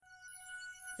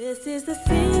This is the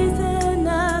season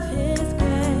of His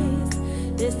grace.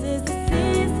 This is the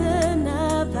season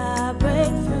of our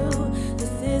breakthrough. This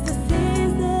is the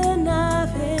season of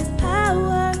His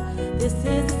power. This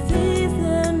is the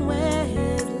season where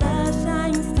His love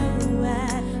shines through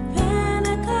at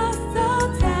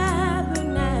Pentecostal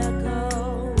Tabernacle,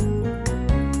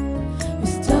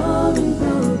 restoring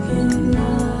broken love.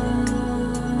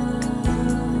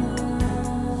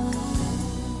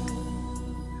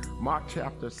 Mark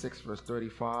chapter 6, verse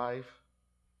 35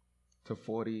 to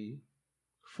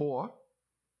 44,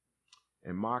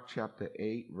 and Mark chapter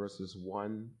 8, verses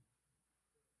 1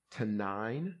 to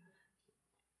 9.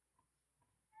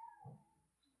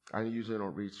 I usually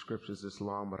don't read scriptures this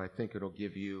long, but I think it'll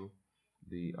give you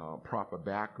the proper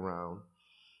background,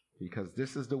 because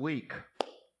this is the week.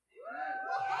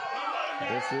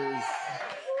 This is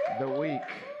the week.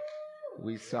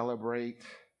 We celebrate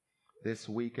this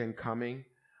weekend coming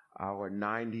our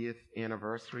 90th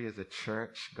anniversary as a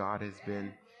church. God has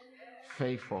been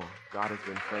faithful. God has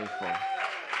been faithful.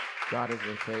 God has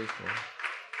been faithful.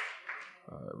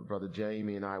 Brother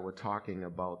Jamie and I were talking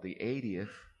about the 80th,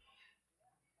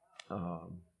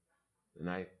 and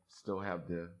I still have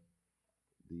the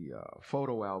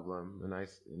photo album. And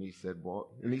he said,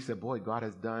 boy, God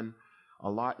has done a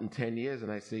lot in 10 years.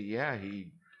 And I said, yeah,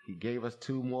 he gave us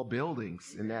 2 more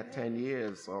buildings in that 10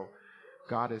 years. So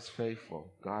God is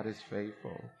faithful. God is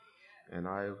faithful. And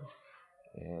I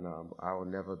will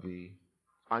never be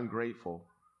ungrateful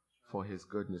for His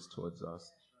goodness towards us.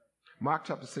 Mark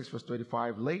chapter 6, verse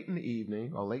 35, late in the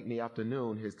evening or late in the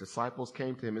afternoon, His disciples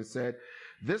came to Him and said,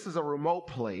 "This is a remote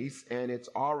place and it's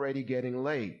already getting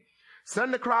late.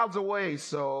 Send the crowds away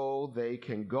so they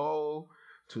can go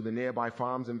to the nearby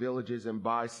farms and villages and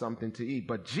buy something to eat."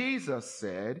 But Jesus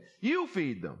said, "You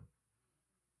feed them."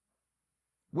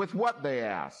 With what, they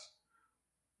asked?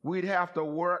 We'd have to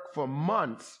work for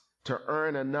months to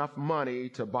earn enough money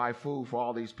to buy food for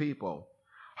all these people.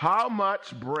 How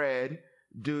much bread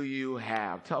do you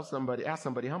have? Ask somebody,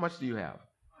 how much do you have?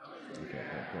 Okay.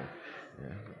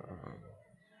 Yeah.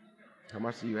 How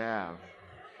much do you have?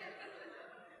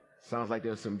 Sounds like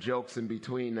there's some jokes in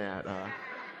between that.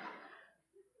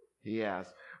 He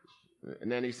asked.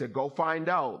 And then he said, "Go find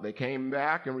out." They came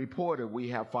back and reported, "We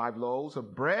have 5 loaves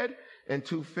of bread and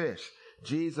 2 fish."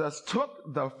 Jesus took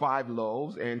the 5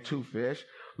 loaves and 2 fish,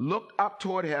 looked up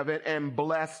toward heaven, and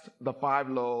blessed the 5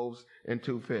 loaves and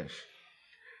 2 fish.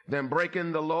 Then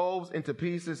breaking the loaves into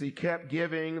pieces, He kept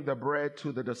giving the bread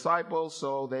to the disciples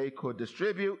so they could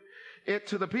distribute it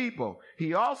to the people.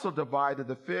 He also divided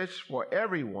the fish for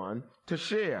everyone to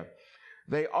share.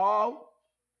 They all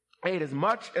ate as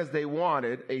much as they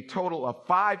wanted. A total of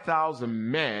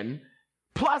 5,000 men,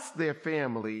 plus their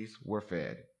families, were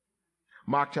fed.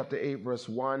 Mark chapter 8, verse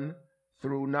 1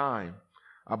 through 9.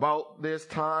 About this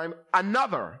time,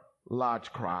 another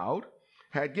large crowd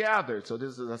had gathered. So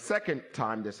this is the second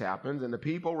time this happens, and the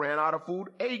people ran out of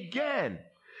food again.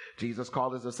 Jesus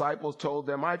called His disciples, told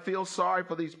them, "I feel sorry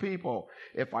for these people.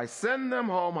 If I send them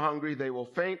home hungry, they will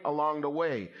faint along the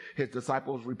way." His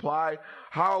disciples replied,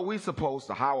 How are we supposed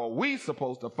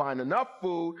to find enough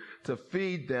food to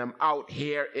feed them out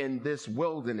here in this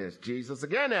wilderness?" Jesus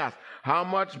again asked, "How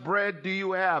much bread do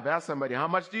you have?" Ask somebody, how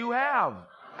much do you have?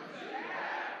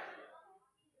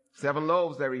 7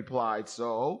 loaves, they replied.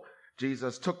 So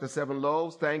Jesus took the 7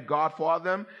 loaves, thanked God for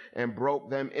them, and broke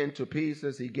them into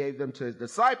pieces. He gave them to His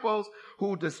disciples,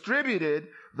 who distributed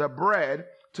the bread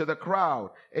to the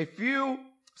crowd. A few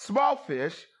small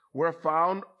fish were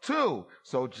found too.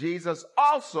 So Jesus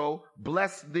also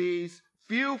blessed these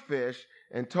few fish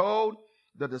and told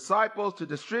the disciples to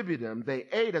distribute them. They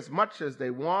ate as much as they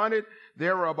wanted.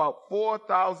 There were about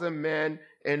 4,000 men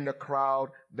in the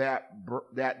crowd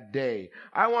that day.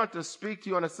 I want to speak to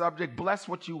you on a subject: bless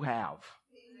what you have.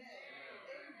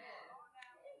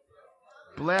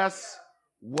 Bless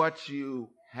what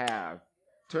you have.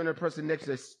 Turn to the person next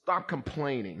to you, stop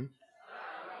complaining,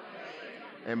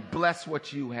 and bless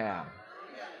what you have.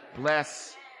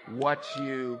 Bless what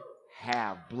you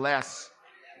have. Bless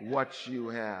what you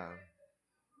have.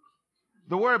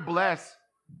 The word "bless,"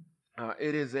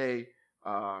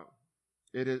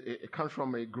 it comes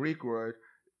from a Greek word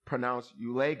pronounced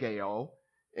eulogio,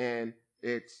 and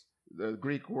it's the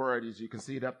Greek word, as you can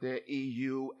see it up there,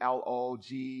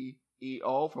 eulogeo,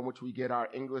 from which we get our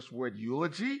English word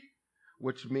eulogy,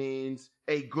 which means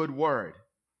a good word.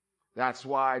 That's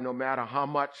why no matter how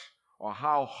much or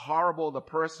how horrible the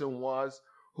person was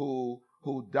who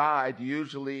died,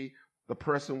 usually the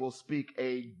person will speak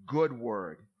a good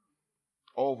word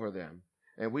over them.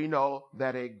 And we know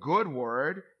that a good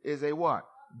word is a what?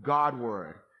 God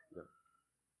word.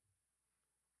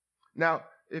 Now,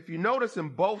 if you notice in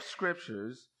both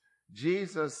scriptures,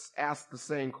 Jesus asked the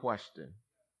same question.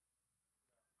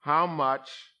 How much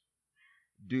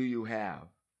do you have?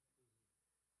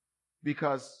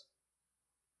 Because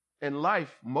in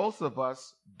life, most of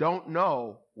us don't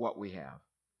know what we have.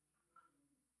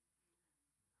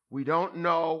 We don't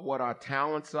know what our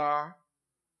talents are.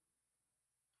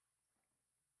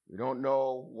 We don't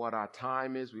know what our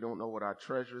time is. We don't know what our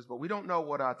treasure is, but we don't know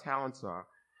what our talents are.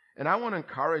 And I want to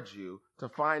encourage you to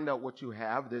find out what you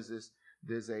have. There's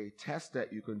a test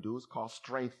that you can do. It's called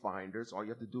Strength Finders. All you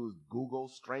have to do is Google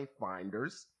Strength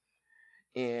Finders.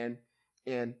 And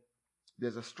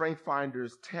there's a Strength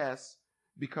Finders test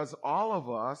because all of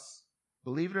us,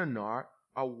 believe it or not,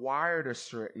 are wired a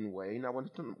certain way. Now,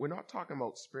 we're not talking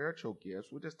about spiritual gifts.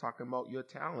 We're just talking about your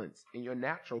talents and your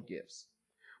natural gifts,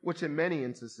 which in many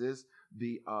instances,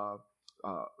 the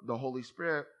Holy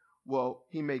Spirit, well,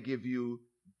 he may give you,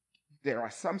 there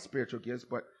are some spiritual gifts,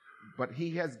 but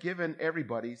he has given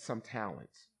everybody some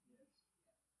talents.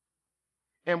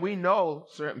 And we know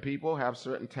certain people have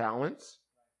certain talents.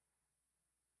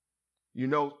 You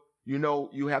know,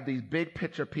 you have these big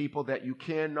picture people that you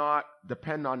cannot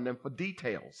depend on them for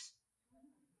details.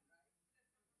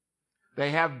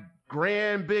 They have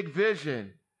grand, big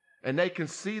vision, and they can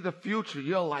see the future.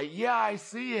 You're like, yeah, I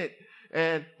see it.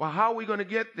 And, well, how are we going to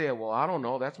get there? Well, I don't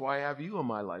know. That's why I have you in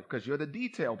my life, because you're the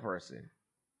detail person.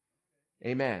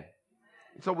 Amen.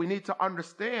 So we need to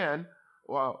understand,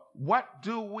 well, what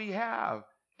do we have?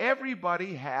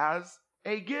 Everybody has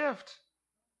a gift.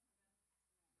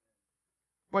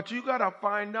 But you got to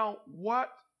find out, what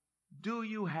do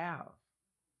you have?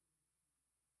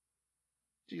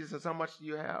 Jesus says, how much do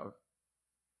you have?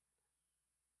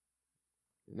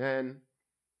 And then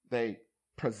they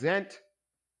present,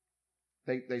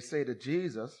 they say to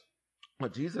Jesus,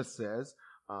 what Jesus says,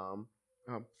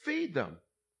 feed them.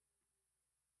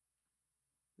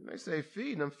 And they say,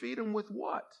 feed them with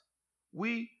what?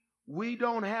 We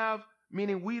don't have,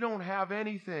 meaning we don't have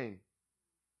anything.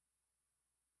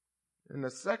 And the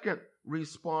second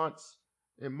response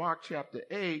in Mark chapter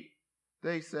 8,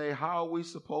 they say, how are we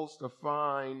supposed to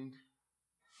find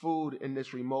food in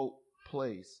this remote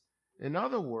place? In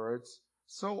other words,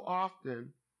 so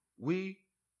often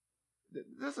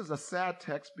this is a sad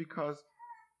text because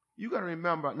you got to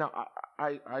remember, now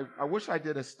I wish I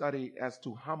did a study as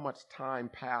to how much time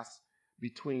passed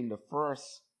between the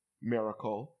first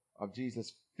miracle of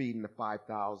Jesus feeding the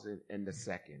 5,000 and the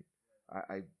second.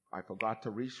 I forgot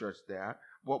to research that.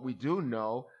 What we do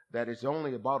know that it's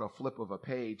only about a flip of a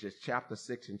page. It's chapter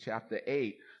 6 and chapter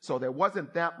 8. So there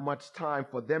wasn't that much time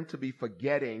for them to be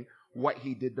forgetting what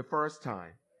he did the first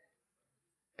time.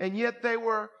 And yet they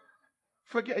were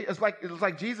forgetting. It's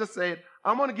like Jesus said,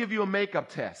 I'm going to give you a makeup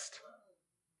test.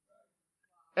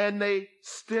 And they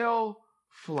still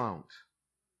flunked.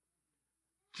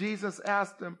 Jesus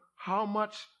asked them, how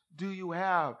much do you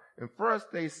have? And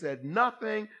first they said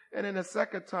nothing. And then the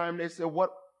second time they said,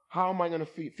 how am I going to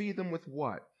feed them with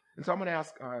what? And so I'm going to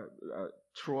ask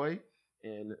Troy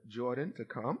and Jordan to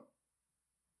come.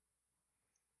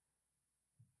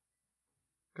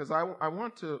 Because I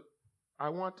want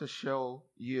to show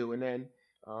you, and then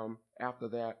after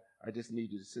that, I just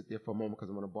need you to sit there for a moment because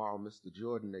I'm going to borrow Mr.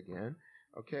 Jordan again.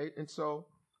 Okay, and so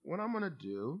what I'm going to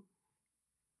do,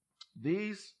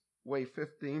 these weigh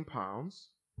 15 pounds.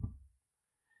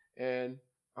 And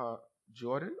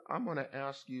Jordan, I'm going to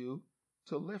ask you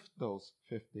to lift those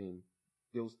 15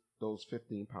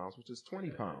 pounds, which is 20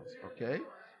 pounds, okay?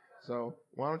 So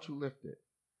why don't you lift it?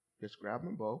 Just grab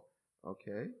them both,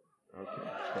 okay?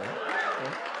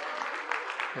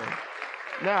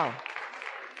 Now,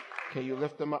 can you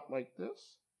lift them up like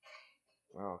this?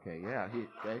 Okay, yeah.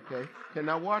 Okay.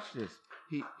 Now watch this.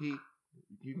 He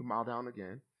can bow down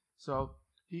again. So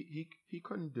he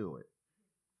couldn't do it.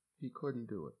 He couldn't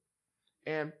do it.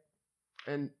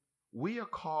 And we are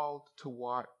called to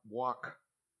walk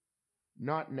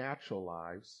not natural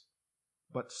lives,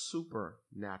 but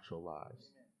supernatural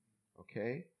lives.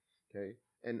 Okay?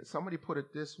 And somebody put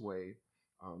it this way,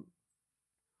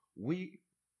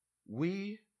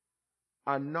 we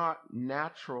are not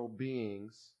natural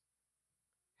beings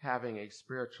having a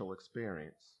spiritual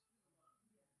experience.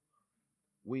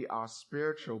 We are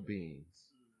spiritual beings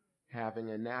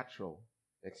having a natural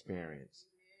experience.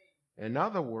 In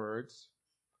other words,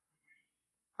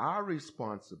 our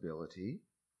responsibility,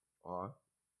 or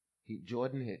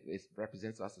Jordan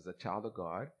represents us as a child of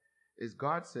God, is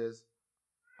God says,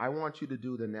 I want you to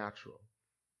do the natural.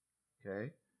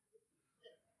 Okay?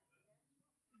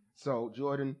 So,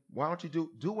 Jordan, why don't you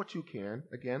do what you can.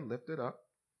 Again, lift it up.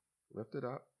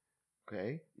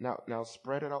 Okay? Now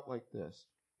spread it out like this.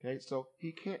 Okay, so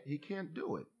he can't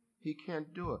do it. He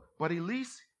can't do it. But at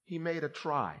least he made a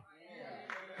try.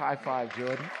 High five,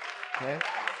 Jordan. Okay?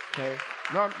 Okay.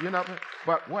 No,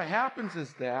 but what happens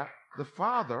is that the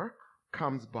father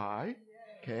comes by,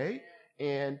 okay?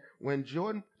 And when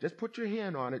Jordan, just put your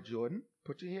hand on it, Jordan.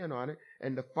 Put your hand on it.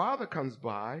 And the father comes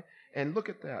by and look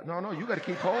at that. No, you got to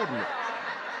keep holding it.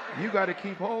 You got to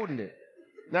keep holding it.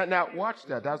 Now, watch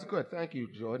that. That's good. Thank you,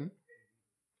 Jordan.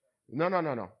 No.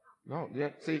 No, yeah,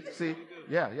 see,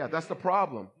 yeah, that's the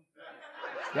problem.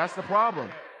 That's the problem.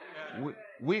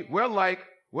 We're like,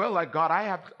 God,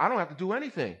 I don't have to do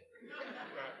anything.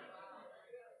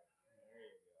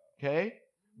 Okay?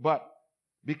 But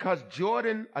because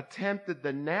Jordan attempted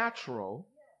the natural,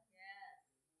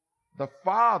 the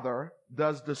father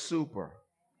does the super.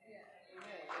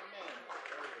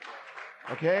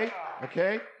 Okay?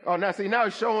 Oh, now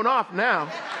he's showing off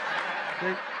now.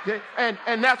 Okay?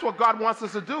 And that's what God wants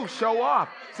us to do, show off.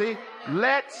 See,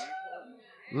 let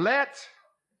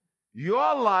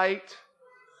your light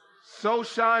so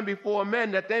shine before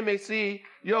men that they may see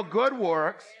your good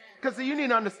works. Because you need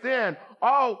to understand,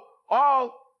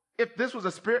 if this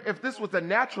was a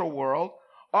natural world,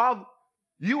 all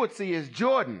you would see is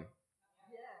Jordan.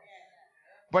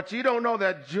 But you don't know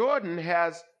that Jordan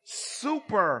has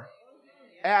super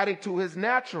adding to his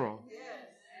natural.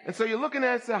 And so you're looking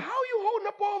at it and say, how are you holding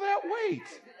up all that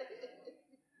weight?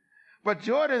 But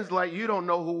Jordan's like, you don't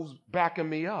know who's backing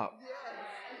me up.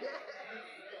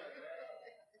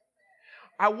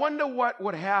 I wonder what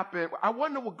would happen. I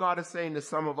wonder what God is saying to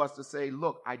some of us to say,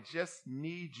 look, I just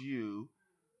need you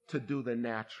to do the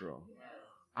natural.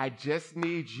 I just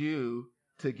need you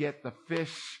to get the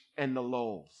fish and the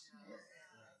loaves.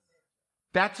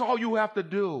 That's all you have to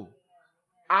do.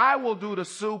 I will do the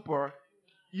super.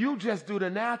 You just do the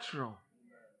natural.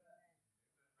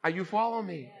 Are you following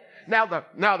me? Now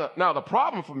the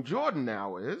problem from Jordan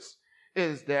now is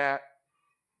that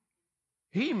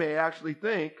he may actually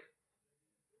think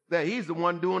that he's the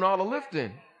one doing all the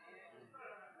lifting.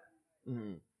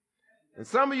 Mm-hmm. And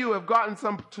some of you have gotten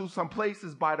to some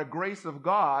places by the grace of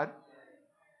God,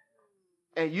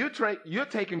 and you're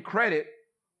taking credit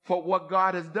for what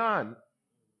God has done.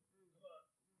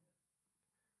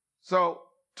 So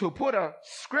to put a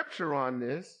scripture on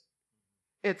this,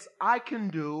 it's I can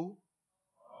do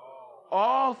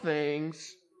all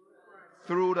things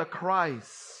through the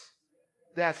Christ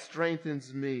that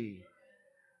strengthens me.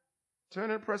 Turn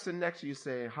to the person next to you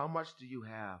saying, how much do you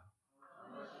have?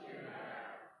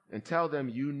 And tell them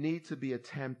you need to be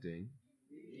attempting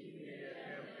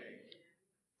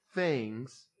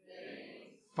things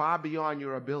far beyond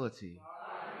your ability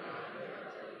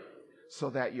so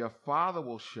that your Father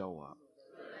will show up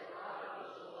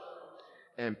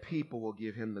and people will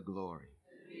give him the glory.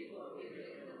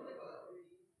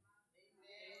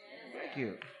 Thank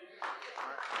you.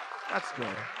 That's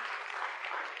good.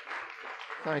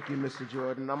 Thank you, Mr.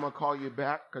 Jordan. I'm going to call you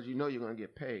back because you know you're going to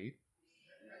get paid.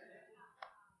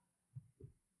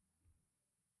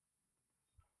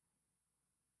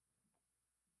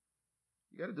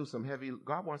 You got to do some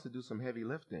God wants to do some heavy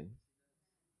lifting.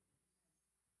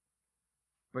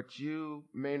 But you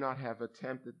may not have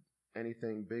attempted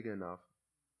anything big enough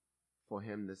for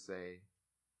him to say,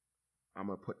 I'm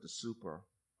going to put the super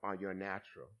on your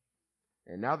natural.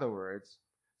 In other words,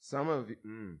 some of you,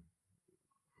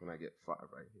 when I get 5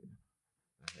 right here.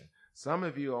 Okay. Some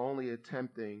of you are only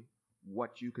attempting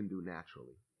what you can do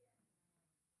naturally.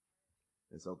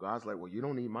 And so God's like, well, you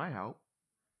don't need my help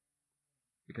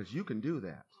because you can do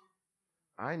that.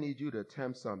 I need you to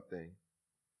attempt something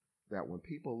that when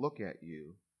people look at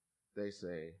you, they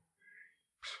say,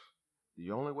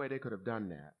 the only way they could have done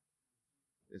that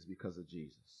is because of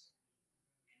Jesus.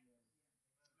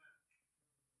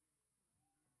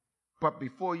 But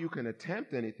before you can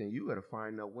attempt anything, you got to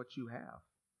find out what you have.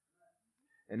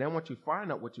 And then once you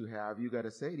find out what you have, you got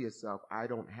to say to yourself, I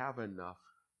don't have enough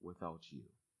without you.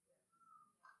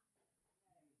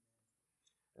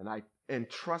 And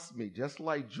trust me, just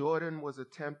like Jordan was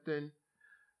attempting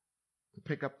to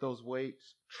pick up those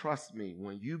weights, trust me,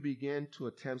 when you begin to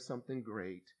attempt something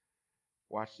great,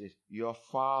 watch this, your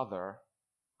Father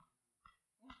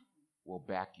will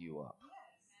back you up.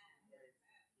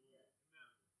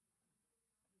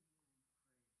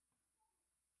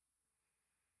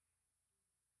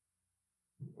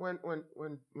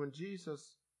 When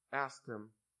Jesus asked him,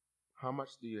 how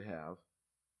much do you have?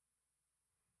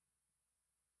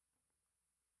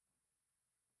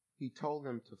 He told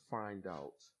them to find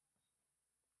out.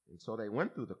 And so they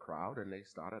went through the crowd and they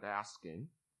started asking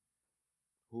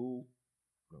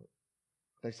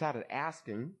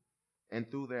and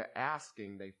through their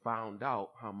asking, they found out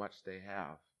how much they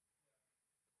have.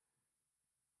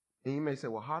 And you may say,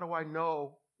 well, how do I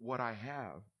know what I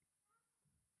have?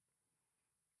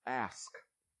 Ask.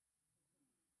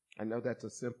 I know it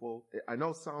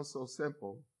sounds so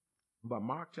simple, but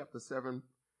Mark chapter 7,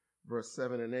 verse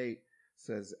 7 and 8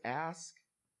 says, ask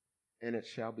and it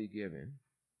shall be given.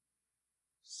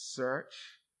 Search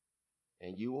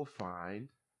and you will find.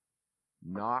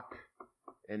 Knock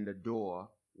and the door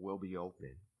will be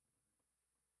open.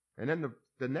 And then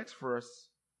the next verse,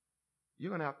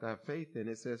 you're going to have faith in.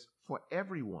 It says, for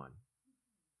everyone.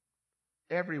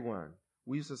 Everyone.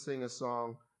 We used to sing a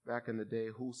song back in the day,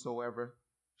 whosoever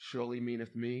surely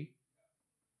meaneth me.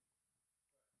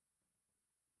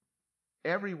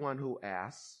 Everyone who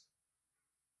asks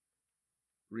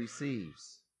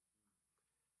receives.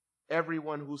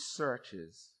 Everyone who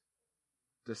searches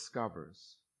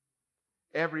discovers.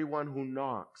 Everyone who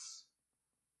knocks,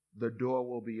 the door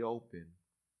will be open.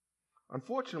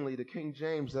 Unfortunately, the King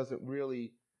James doesn't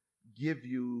really give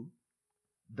you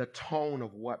the tone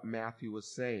of what Matthew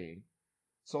was saying.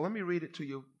 So let me read it to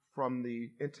you from the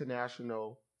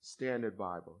International Standard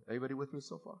Bible. Everybody with me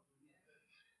so far?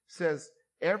 It says,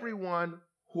 everyone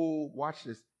who, watch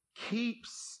this,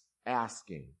 keeps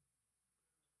asking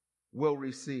will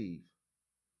receive.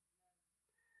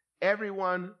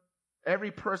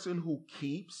 Every person who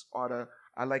keeps,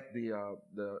 I like the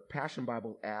Passion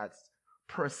Bible adds,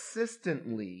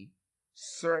 persistently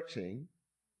searching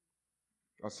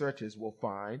or searches will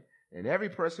find, and every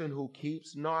person who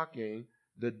keeps knocking,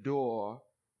 the door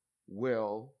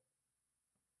will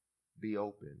be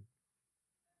open.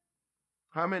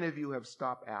 How many of you have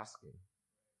stopped asking?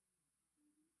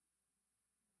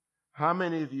 How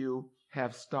many of you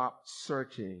have stopped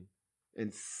searching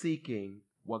and seeking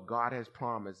what God has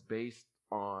promised based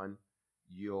on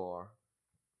your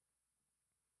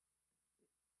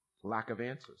lack of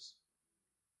answers?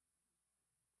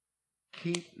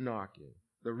 Keep knocking.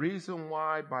 The reason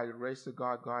why, by the grace of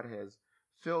God, God has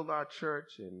filled our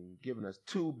church and given us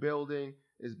 2 buildings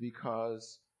is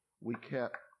because we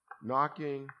kept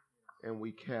knocking and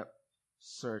we kept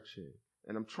searching.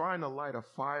 And I'm trying to light a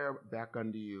fire back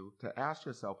under you to ask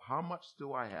yourself, how much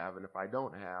do I have? And if I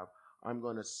don't have, I'm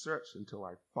going to search until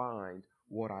I find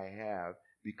what I have,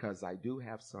 because I do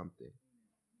have something.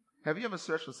 Have you ever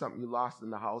searched for something you lost in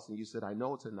the house and you said, I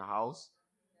know it's in the house?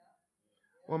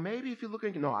 Well, maybe if you're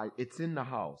looking, it's in the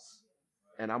house.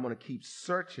 And I'm going to keep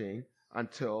searching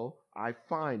until I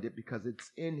find it, because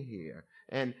it's in here.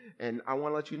 And I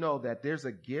want to let you know that there's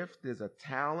a gift, there's a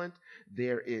talent,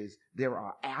 there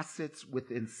are assets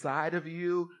within inside of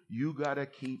you. You got to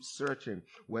keep searching,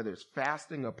 whether it's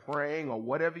fasting or praying or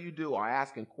whatever you do, or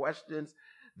asking questions.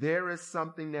 There is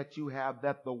something that you have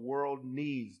that the world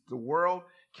needs. The world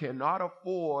cannot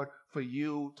afford for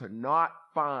you to not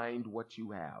find what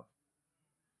you have.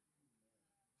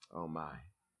 Oh my.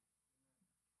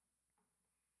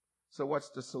 So what's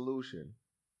the solution?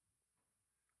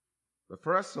 The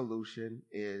first solution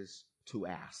is to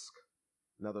ask.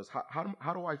 In other words,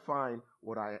 how do I find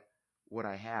what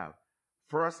I have?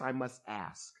 First, I must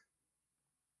ask.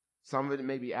 Some of it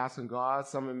may be asking God.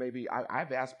 Some of it may be,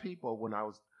 I've asked people when I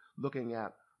was looking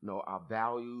at our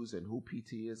values and who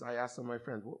PT is. I asked some of my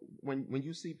friends, when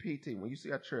you see PT, when you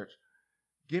see our church,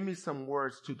 give me some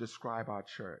words to describe our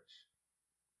church.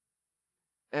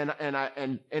 And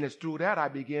it's through that I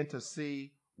began to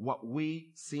see what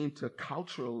we seem to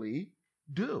culturally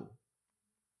do.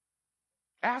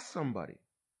 Ask somebody.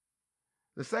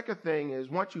 The second thing is,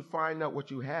 once you find out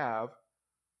what you have,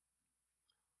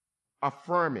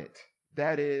 affirm it.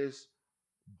 That is,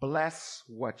 bless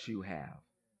what you have.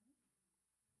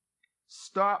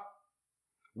 Stop.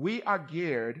 We are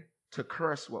geared to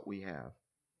curse what we have.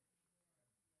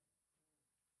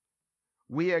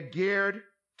 We are geared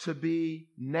to be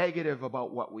negative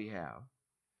about what we have.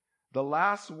 The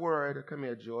last word, come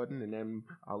here, Jordan, and then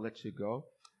I'll let you go.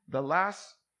 The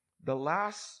last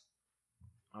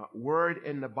word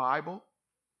in the Bible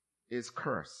is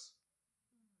curse.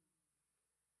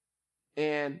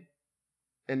 In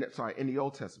the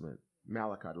Old Testament,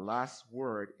 Malachi, the last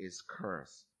word is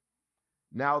curse.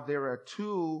 Now, there are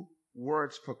 2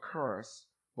 words for curse,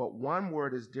 but one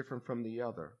word is different from the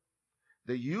other.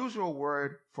 The usual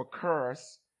word for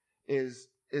curse is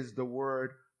the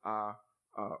word,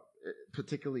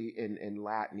 particularly in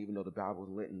Latin, even though the Bible was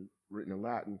written in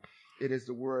Latin, it is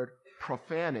the word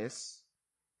profanus,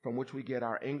 from which we get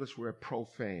our English word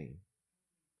profane.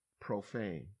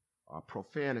 Profane,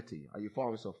 profanity. Are you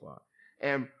following so far?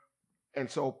 And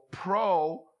so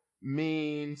pro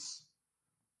means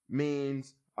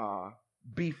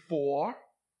before,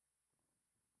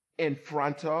 in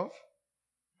front of,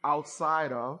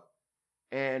 outside of,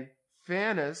 and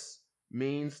fanus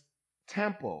means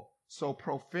temple. So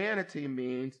profanity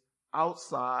means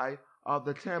outside of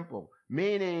the temple,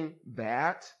 meaning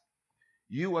that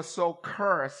you are so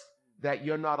cursed that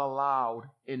you're not allowed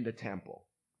in the temple.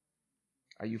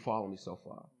 Are you following me so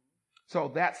far? So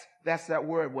that's that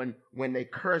word when they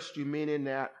cursed you, meaning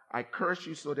that I curse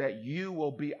you so that you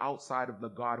will be outside of the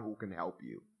God who can help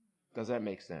you. Does that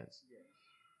make sense?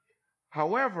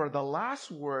 However, the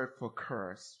last word for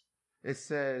curse, it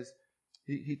says,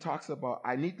 he talks about,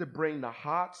 I need to bring the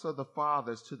hearts of the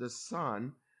fathers to the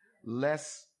son,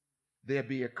 lest there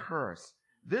be a curse.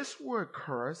 This word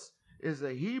curse is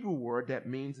a Hebrew word that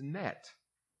means net.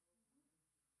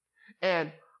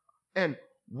 And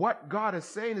what God is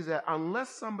saying is that unless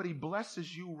somebody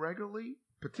blesses you regularly,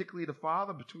 particularly the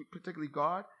Father, particularly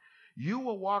God, you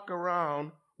will walk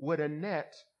around with a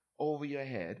net over your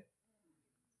head.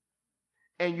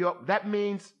 And that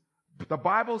means the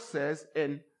Bible says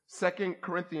in 2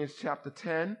 Corinthians chapter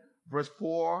 10, verse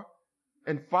 4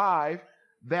 and 5,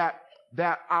 that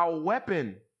our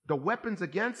weapon, the weapons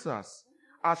against us,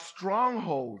 are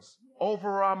strongholds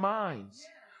over our minds.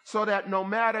 So that no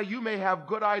matter, you may have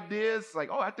good ideas, like,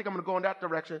 oh, I think I'm going to go in that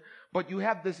direction, but you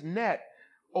have this net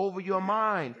over your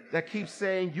mind that keeps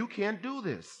saying, you can't do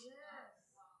this.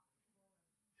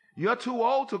 You're too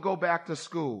old to go back to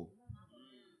school.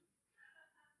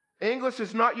 English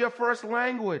is not your first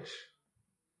language.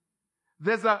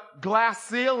 There's a glass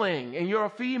ceiling and you're a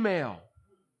female.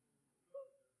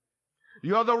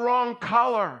 You're the wrong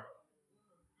color.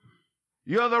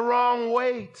 You're the wrong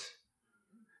weight.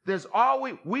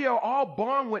 We are all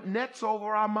born with nets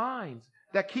over our minds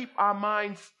that keep our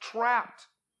minds trapped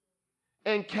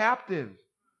and captive.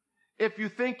 If you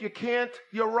think you can't,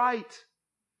 you're right.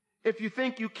 If you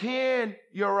think you can,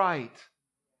 you're right.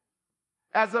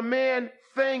 As a man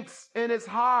thinks in his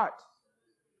heart,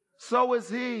 so is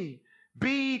he.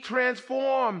 Be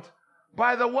transformed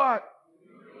by the what?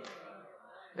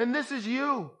 And this is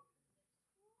you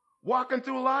walking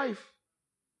through life.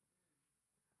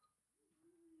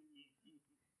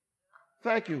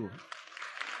 Thank you.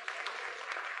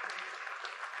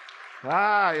 His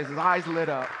eyes lit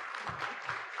up.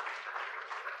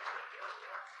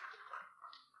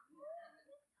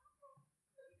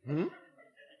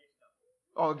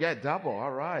 Oh, get double. All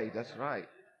right. That's right.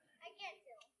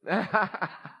 I get two.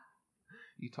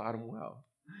 You taught him well.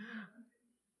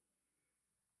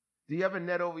 Do you have a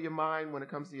net over your mind when it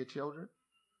comes to your children?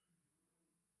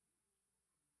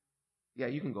 Yeah,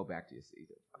 you can go back to your seat.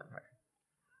 All right.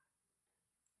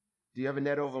 Do you have a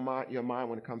net over your mind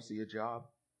when it comes to your job?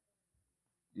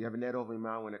 Do you have a net over your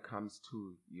mind when it comes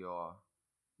to your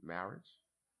marriage?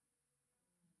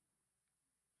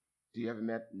 Do you have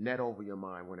a net over your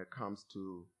mind when it comes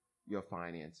to your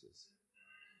finances?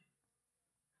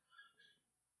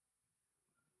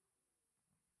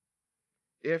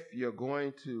 If you're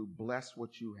going to bless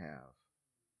what you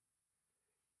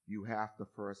have to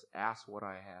first ask what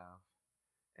I have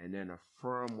and then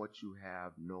affirm what you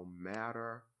have no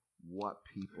matter what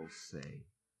people say.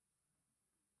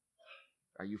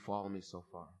 Are you following me so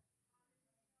far?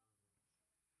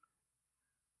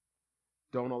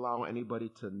 Don't allow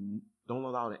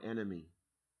the enemy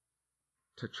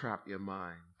to trap your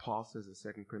mind. Paul says in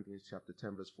 2 Corinthians chapter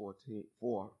 10, verse 4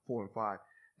 and 5,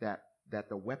 that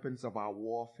the weapons of our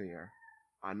warfare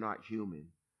are not human,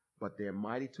 but they're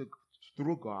mighty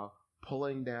through God,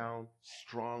 pulling down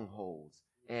strongholds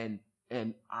and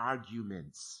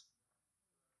arguments.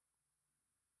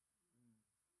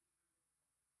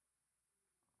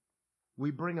 We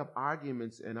bring up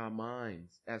arguments in our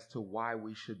minds as to why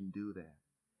we shouldn't do that.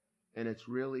 And it's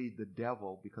really the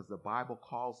devil, because the Bible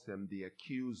calls him the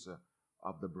accuser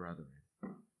of the brethren.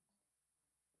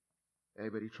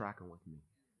 Everybody tracking with me?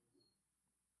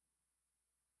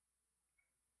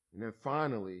 And then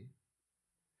finally,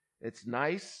 it's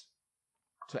nice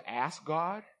to ask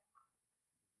God,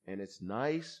 and it's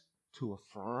nice to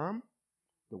affirm.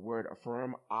 The word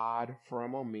affirm, ad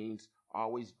firmo, means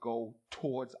always go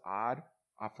towards ad,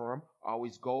 affirm,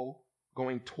 always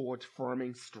going towards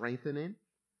firming, strengthening.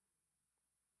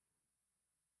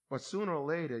 But sooner or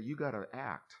later, you got to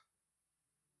act.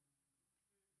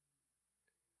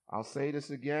 I'll say this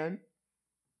again.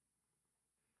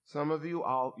 Some of you,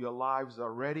 your lives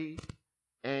are ready.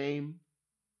 Aim,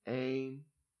 aim,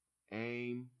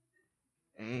 aim,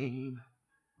 aim,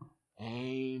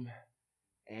 aim,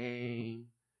 aim.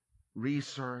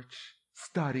 Research,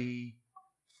 study,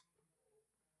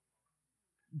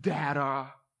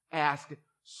 data, ask.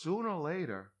 Sooner or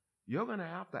later, you're going to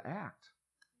have to act.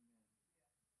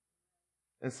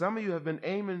 And some of you have been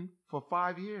aiming for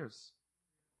 5 years.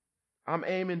 I'm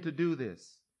aiming to do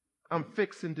this. I'm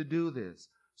fixing to do this.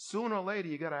 sooner or later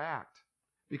you got to act.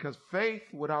 Because faith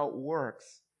without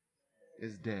works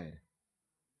is dead.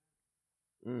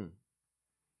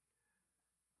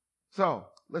 So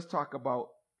let's talk about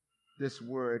this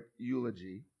word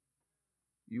eulogy,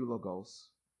 eulogos.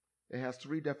 It has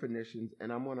three definitions,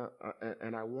 and I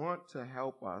want to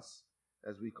help us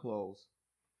as we close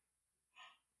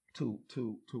to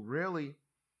really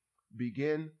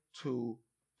begin to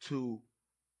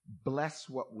bless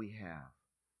what we have,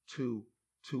 to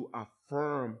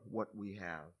affirm what we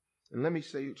have. And let me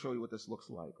show you what this looks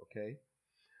like, okay?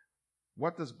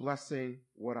 What does blessing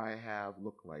what I have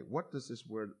look like? What does this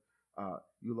word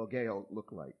eulogeo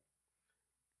look like?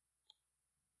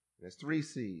 There's 3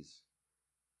 C's.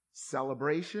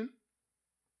 Celebration,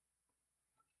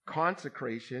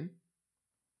 consecration,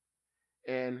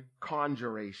 and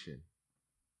conjuration.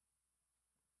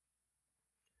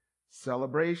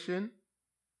 Celebration,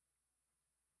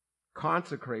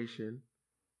 consecration,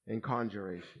 and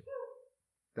conjuration.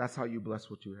 That's how you bless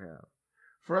what you have.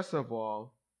 First of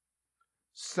all,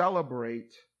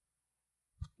 celebrate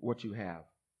what you have.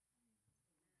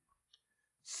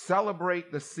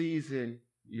 Celebrate the season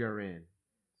you're in.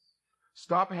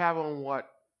 Stop having what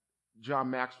John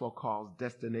Maxwell calls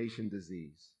destination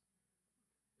disease.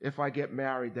 If I get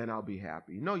married, then I'll be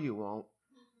happy. No, you won't.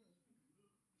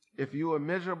 If you are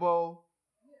miserable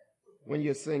when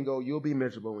you're single, you'll be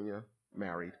miserable when you're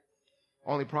married.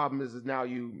 Only problem is now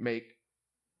you make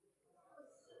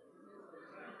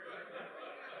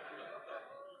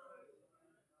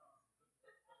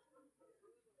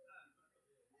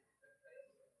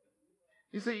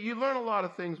You see, you learn a lot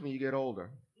of things when you get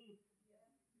older.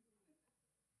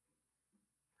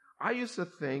 I used to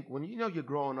think when you're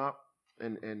growing up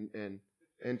and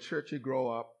in church you grow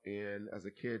up, and as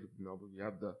a kid,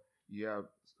 you have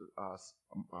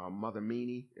Mother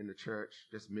Meanie in the church,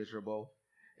 just miserable,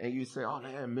 and you say, "Oh,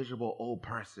 they're a miserable old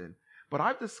person." But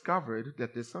I've discovered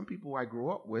that there's some people I grew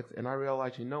up with, and I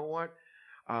realized, you know what?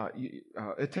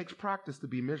 It takes practice to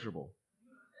be miserable.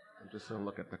 I'm just going to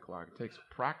look at the clock. It takes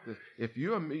practice. If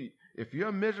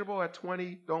you're miserable at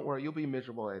 20, don't worry, you'll be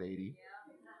miserable at 80.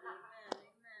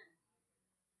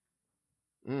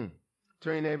 Turn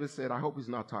your neighbor said, "I hope he's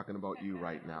not talking about you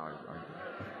right now."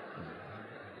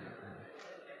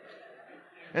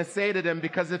 And say to them,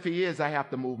 because if he is, I have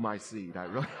to move my seat. I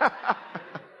really.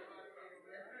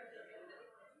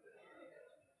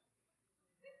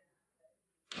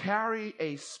 Carry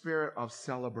a spirit of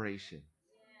celebration.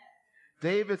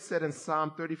 David said in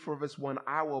Psalm 34 verse 1,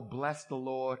 "I will bless the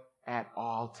Lord at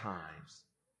all times.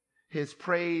 His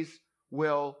praise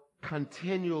will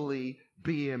continually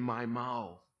be in my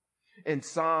mouth." In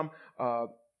Psalm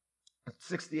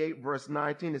 68 verse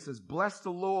 19, it says, "Bless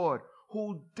the Lord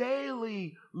who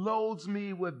daily loads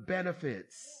me with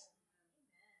benefits."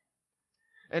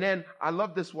 And then I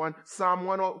love this one, Psalm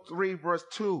 103 verse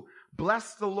 2,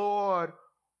 "Bless the Lord,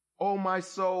 O my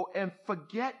soul, and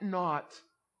forget not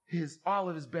all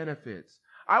of his benefits."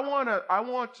 I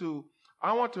want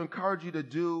to encourage you to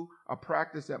do a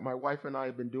practice that my wife and I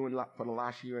have been doing for the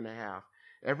last year and a half.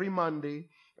 Every Monday,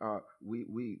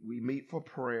 we meet for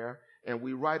prayer, and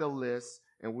we write a list,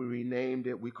 and we renamed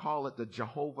it. We call it the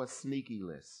Jehovah Sneaky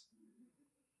List.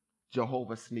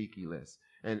 Jehovah Sneaky List.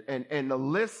 And the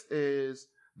list is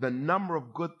the number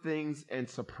of good things and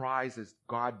surprises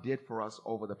God did for us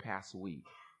over the past week.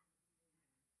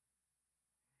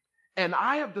 And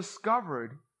I have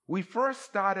discovered, we first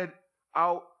started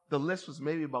out, the list was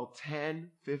maybe about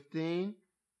 10, 15.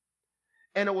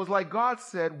 And it was like God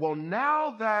said, "Well,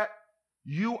 now that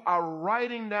you are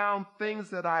writing down things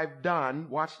that I've done,"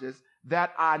 watch this,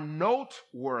 "that are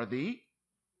noteworthy,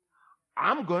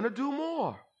 I'm going to do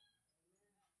more."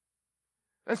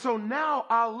 And so now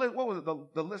our list, what was it?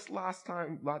 The list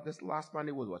last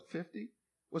Monday was what, 50? It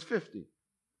was 50.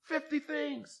 50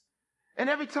 things. And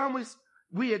every time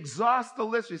we exhaust the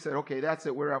list, we said, "Okay, that's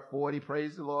it. We're at 40.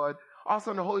 Praise the Lord." All of a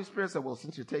sudden, the Holy Spirit said, "Well,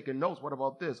 since you're taking notes, what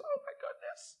about this?" Oh, my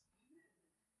goodness.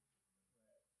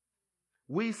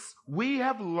 We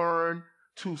have learned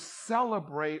to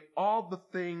celebrate all the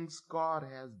things God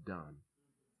has done.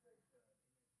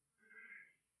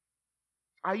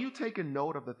 Are you taking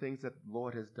note of the things that the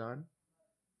Lord has done?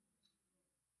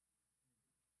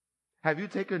 Have you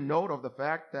taken note of the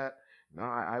fact that,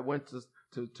 I went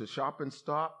to Shop and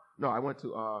Stop? No, I went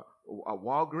to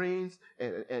Walgreens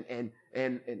and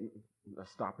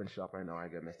Stop and Shop. I know I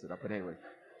got messed it up, but anyway,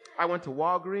 I went to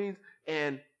Walgreens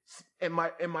and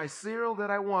my cereal that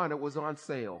I wanted was on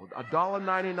sale,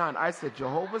 $1.99. I said,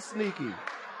 "Jehovah Sneaky."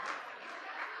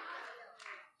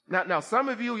 Now, some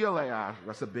of you're like,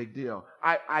 that's a big deal.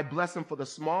 I bless him for the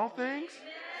small things.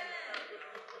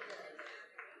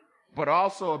 But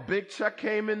also a big check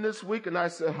came in this week, and I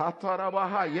said,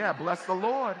 "Hatarabaha." Yeah, bless the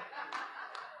Lord.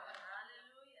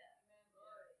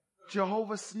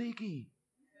 Jehovah Sneaky.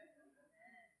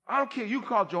 I don't care. You can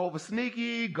call Jehovah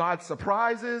Sneaky, God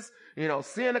Surprises,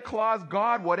 Santa Claus,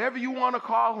 God, whatever you want to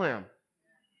call him.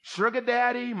 Sugar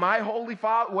Daddy, my Holy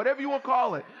Father, whatever you want to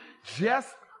call it.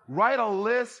 Just write a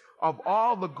list of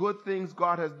all the good things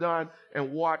God has done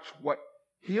and watch what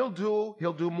he'll do.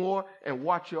 He'll do more, and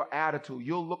watch your attitude.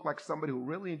 You'll look like somebody who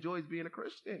really enjoys being a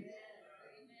Christian.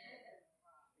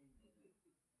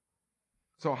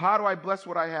 So how do I bless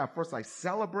what I have? First, I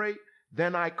celebrate,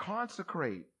 then I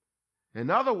consecrate. In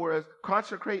other words,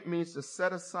 consecrate means to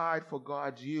set aside for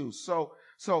God's use.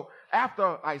 So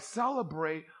after I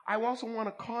celebrate, I also want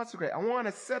to consecrate. I want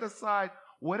to set aside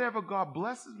whatever God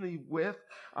blesses me with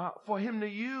for him to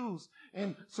use.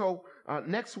 And so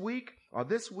next week, or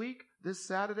this week, this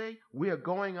Saturday, we are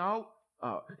going out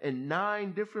in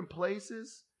 9 different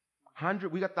places.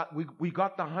 We got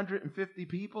the 150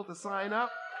 people to sign up.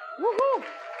 Woohoo!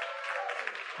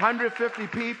 150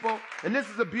 people. And this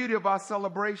is the beauty of our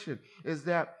celebration, is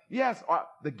that, yes,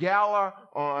 the gala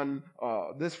on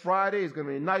this Friday is going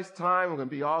to be a nice time. We're going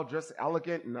to be all dressed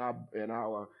elegant in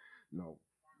our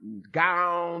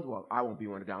gowns. Well, I won't be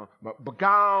wearing a gown, but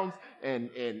gowns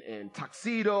and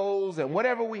tuxedos and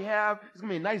whatever we have. It's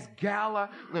going to be a nice gala.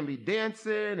 We're going to be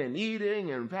dancing and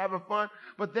eating and having fun.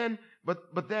 But then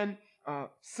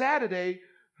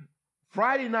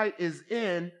Friday night is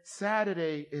in,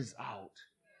 Saturday is out.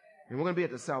 And we're going to be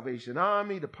at the Salvation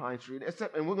Army, the Pine Street,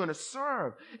 and we're going to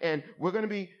serve. And we're going to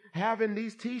be having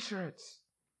these T-shirts.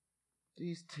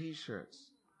 These T-shirts.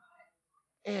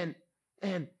 And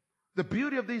the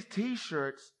beauty of these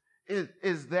T-shirts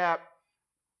is that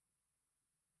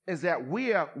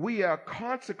we are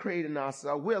consecrating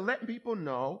ourselves. We're letting people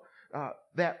know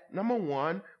that, number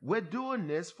one, we're doing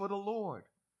this for the Lord.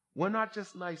 We're not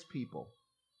just nice people.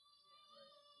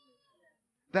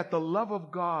 That the love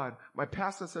of God, my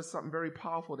pastor says something very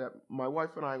powerful that my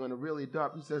wife and I are going to really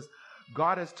adopt. He says,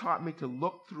 God has taught me to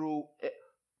look through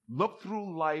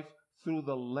life through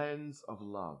the lens of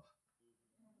love.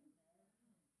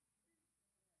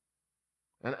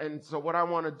 And so what I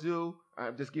want to do,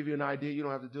 just give you an idea. You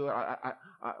don't have to do it.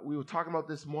 We were talking about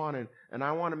this morning, and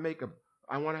I want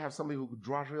to have somebody who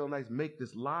draws real nice, make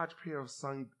this large pair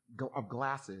of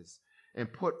glasses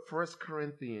and put 1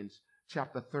 Corinthians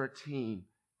chapter 13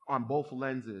 on both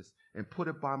lenses and put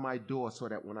it by my door so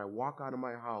that when I walk out of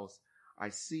my house, I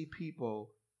see people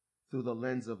through the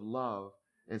lens of love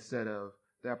instead of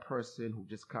that person who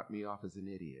just cut me off as an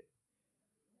idiot.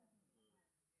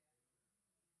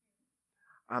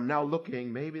 I'm now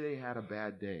looking, maybe they had a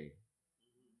bad day.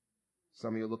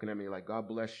 Some of you are looking at me like, God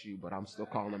bless you, but I'm still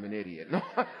calling them an idiot. No.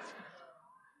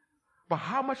 But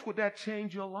how much would that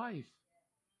change your life?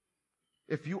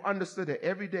 If you understood that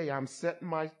every day I'm setting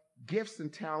my gifts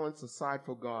and talents aside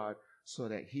for God so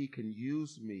that he can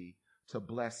use me to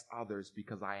bless others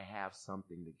because I have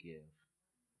something to give.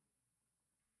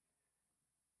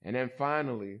 And then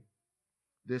finally,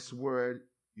 this word,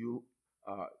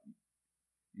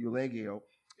 eulegio,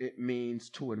 it means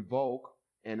to invoke,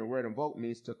 and the word invoke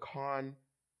means to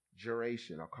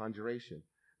conjuration.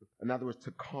 In other words,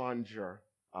 to conjure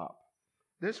up.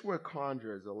 This word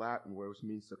conjure is a Latin word which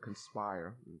means to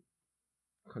conspire.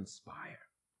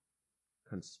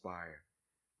 Conspire.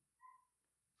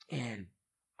 And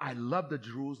I love the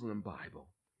Jerusalem Bible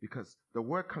because the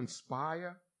word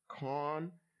conspire,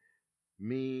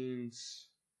 means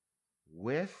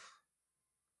with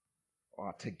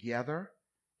or together.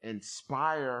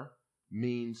 Inspire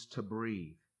means to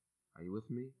breathe. Are you with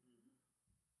me?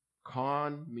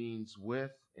 Con means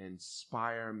with,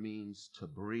 inspire means to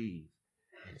breathe.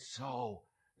 And so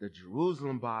the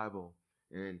Jerusalem Bible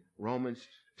in Romans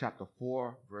chapter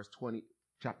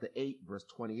 8, verse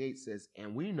 28 says,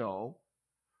 and we know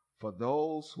for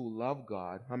those who love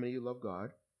God, how many of you love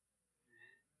God?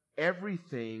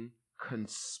 Everything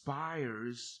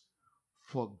conspires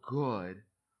for good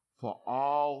for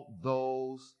all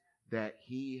those that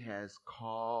he has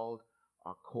called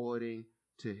according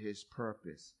to his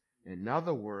purpose. In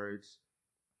other words,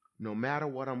 no matter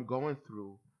what I'm going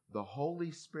through, the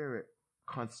Holy Spirit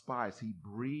conspires. He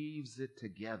breathes it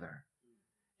together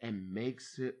and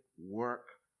makes it work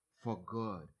for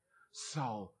good.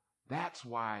 So that's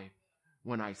why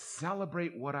when I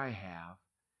celebrate what I have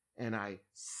and I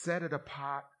set it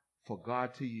apart for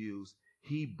God to use,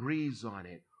 he breathes on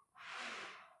it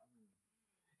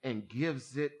and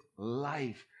gives it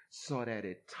life so that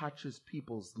it touches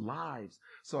people's lives,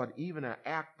 so that even an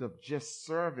act of just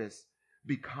service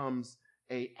becomes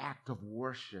an act of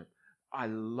worship. I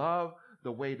love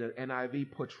the way the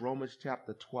NIV puts Romans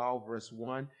chapter 12, verse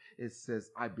 1, it says,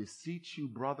 I beseech you,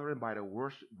 brethren, by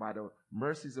the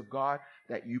mercies of God,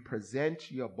 that you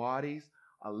present your bodies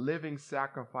a living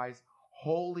sacrifice,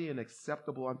 holy and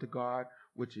acceptable unto God,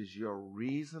 which is your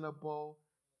reasonable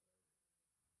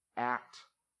act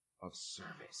of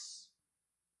service.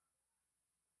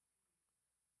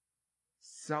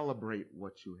 Celebrate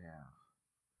what you have.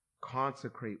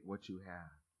 Consecrate what you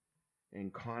have.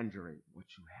 And conjure what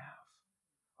you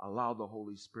have. Allow the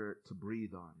Holy Spirit to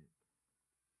breathe on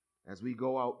it. As we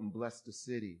go out and bless the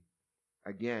city,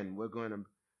 again, we're going to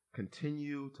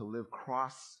continue to live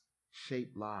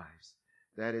cross-shaped lives.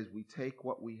 That is, we take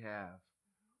what we have,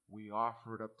 we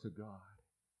offer it up to God.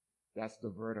 That's the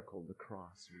vertical, the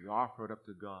cross. We offer it up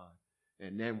to God,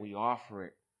 and then we offer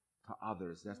it to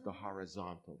others. That's the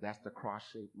horizontal. That's the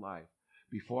cross-shaped life.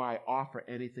 Before I offer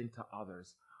anything to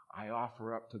others, I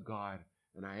offer up to God,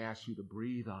 and I ask you to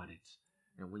breathe on it.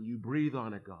 And when you breathe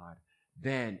on it, God,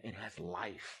 then it has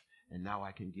life, and now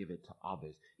I can give it to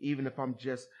others. Even if I'm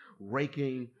just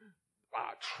raking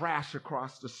trash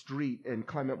across the street in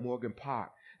Clement Morgan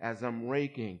Park, as I'm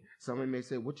raking, someone may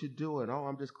say, what you doing? Oh,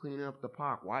 I'm just cleaning up the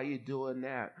park. Why are you doing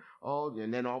that? Oh,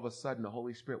 and then all of a sudden the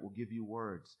Holy Spirit will give you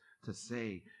words to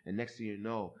say, and next thing you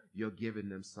know, you're giving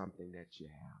them something that you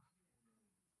have.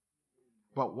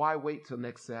 But why wait till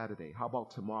next Saturday? How about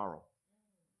tomorrow?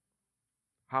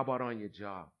 How about on your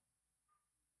job?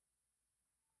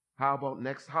 How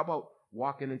about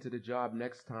walking into the job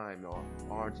next time,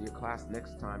 or into your class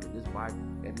next time and just buy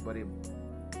everybody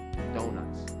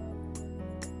donuts?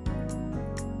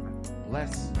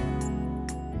 Bless